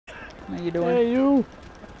How you doing? Hey, you.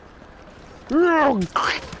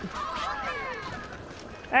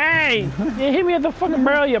 Hey! You hit me at the fucking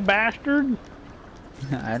barrel, you bastard!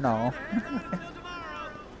 I know.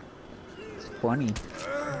 It's funny.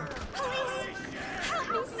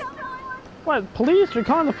 What, police? You're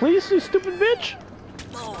calling the police, you stupid bitch?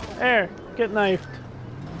 There, get knifed.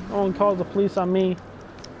 No one calls the police on me.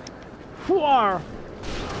 Fwar!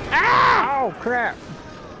 Ah! Oh crap!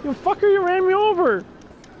 You fucker, you ran me over!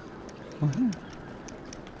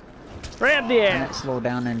 Grab the I didn't ass! slow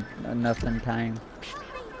down enough in time.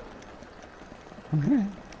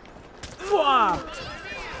 Fwar!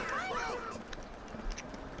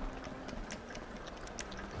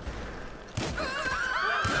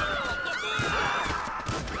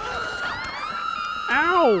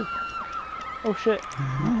 Ow! Oh shit.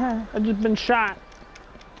 I just been shot.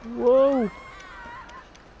 Whoa!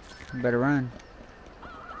 Better run.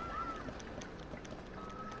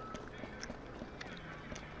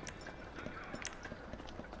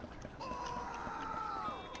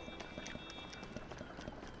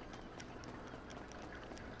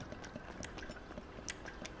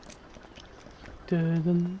 Dun,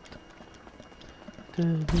 dun,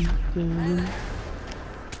 dun, dun.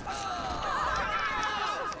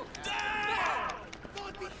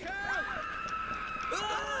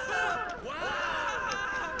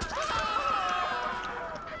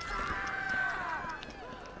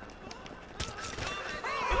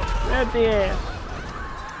 At the ass.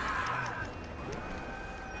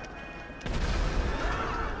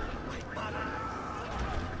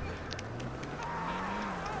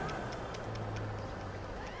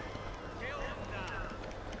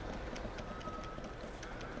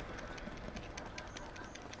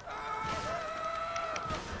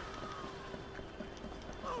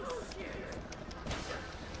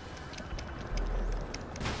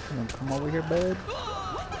 You gonna come over here, bud?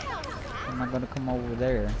 I'm not gonna come over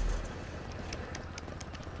there.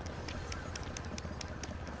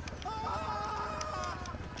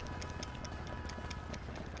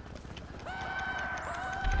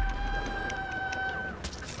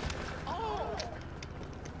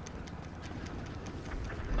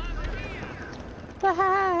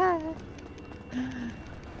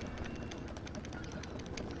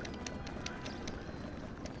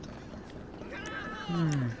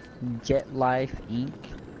 Jet Life Inc.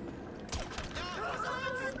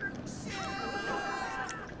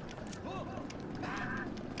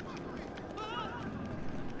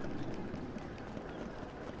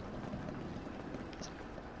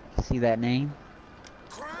 See that name?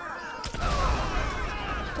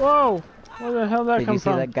 Whoa! Where the hell did that Did come you see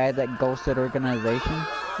from? that guy that ghosted organization?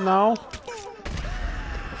 No.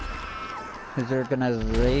 His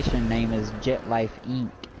organization name is Jet Life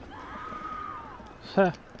Inc.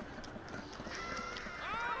 Huh.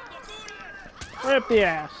 Rip the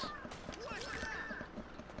ass.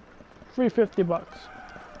 Free $50.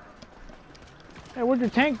 Hey, where'd your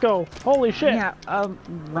tank go? Holy shit! Yeah,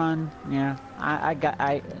 run. Yeah,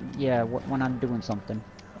 yeah, when I'm doing something.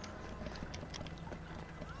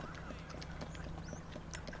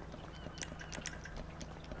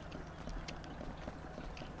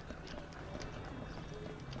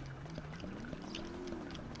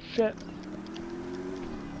 Shit.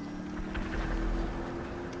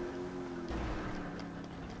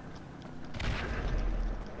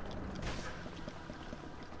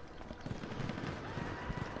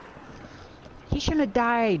 He shouldn't have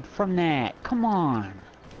died from that. Come on.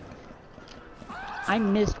 I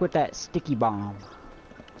missed with that sticky bomb.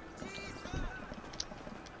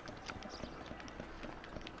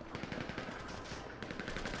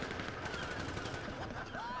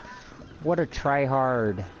 What a try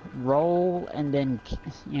hard. Roll and then,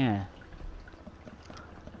 yeah.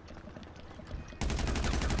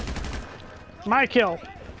 My kill!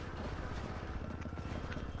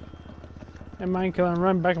 And mine kill and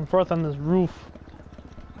run back and forth on this roof.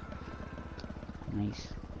 Nice.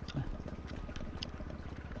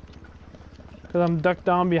 Cause I'm ducked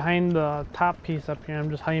down behind the top piece up here.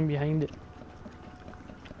 I'm just hiding behind it.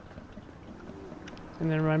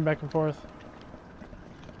 And then run back and forth.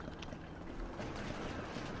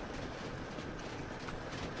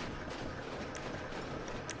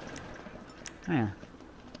 Yeah.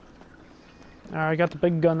 Alright, I got the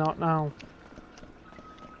big gun out now.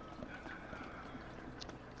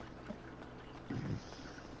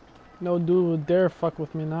 No dude would dare fuck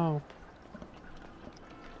with me now.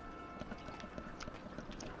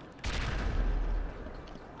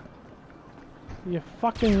 You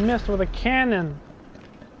fucking missed with a cannon.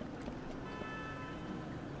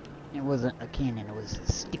 It wasn't a cannon, it was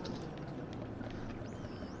sticky.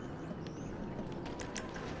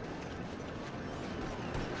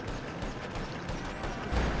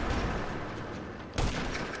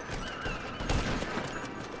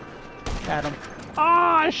 Got him. Oh,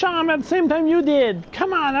 I shot him at the same time you did.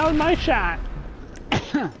 Come on, that was my shot.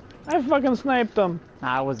 I fucking sniped him.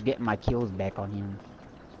 I was getting my kills back on him.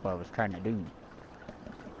 That's what I was trying to do.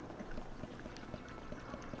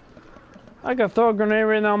 I could throw a grenade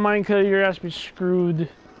right now, mine, cause your ass be screwed.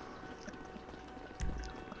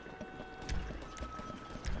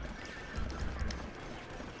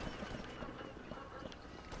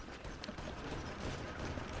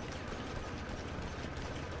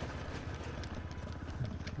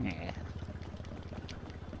 Yeah.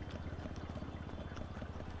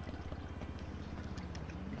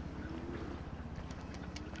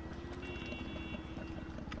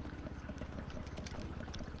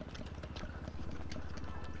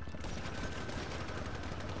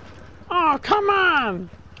 Oh, come on!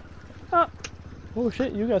 Oh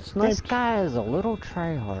shit, you got sniped. This guy is a little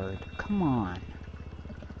tryhard. Come on.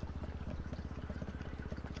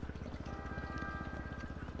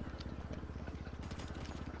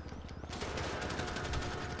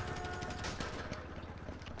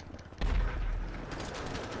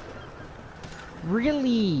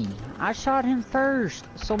 Really? I shot him first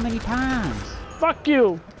so many times. Fuck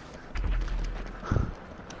you!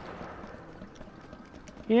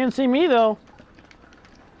 He didn't see me though.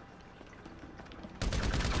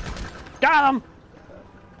 Got him!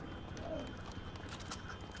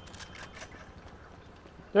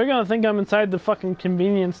 They're gonna think I'm inside the fucking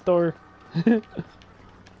convenience store.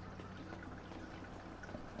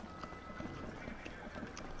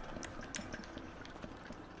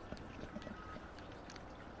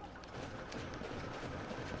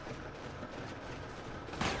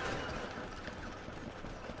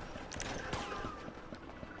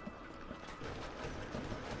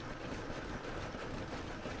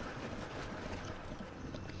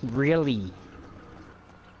 Really?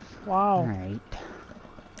 Wow. Alright.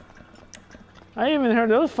 I even heard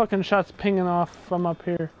those fucking shots pinging off from up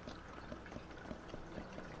here.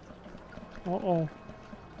 Uh-oh.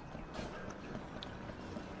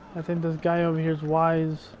 I think this guy over here is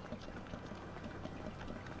wise.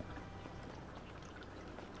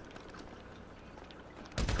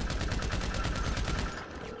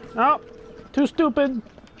 Oh, too stupid.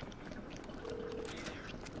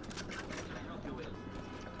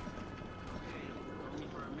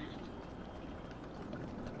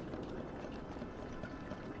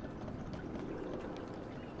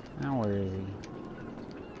 Now where is he?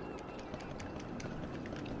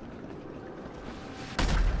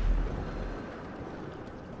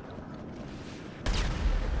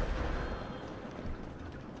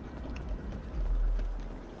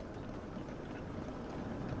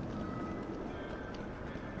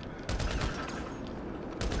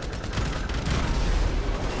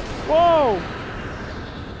 Whoa!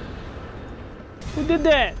 Who did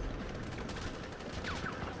that?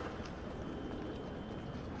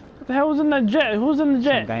 What the hell was in that jet? Who's in the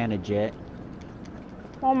jet? Some guy in a jet.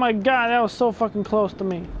 Oh my god, that was so fucking close to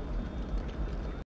me.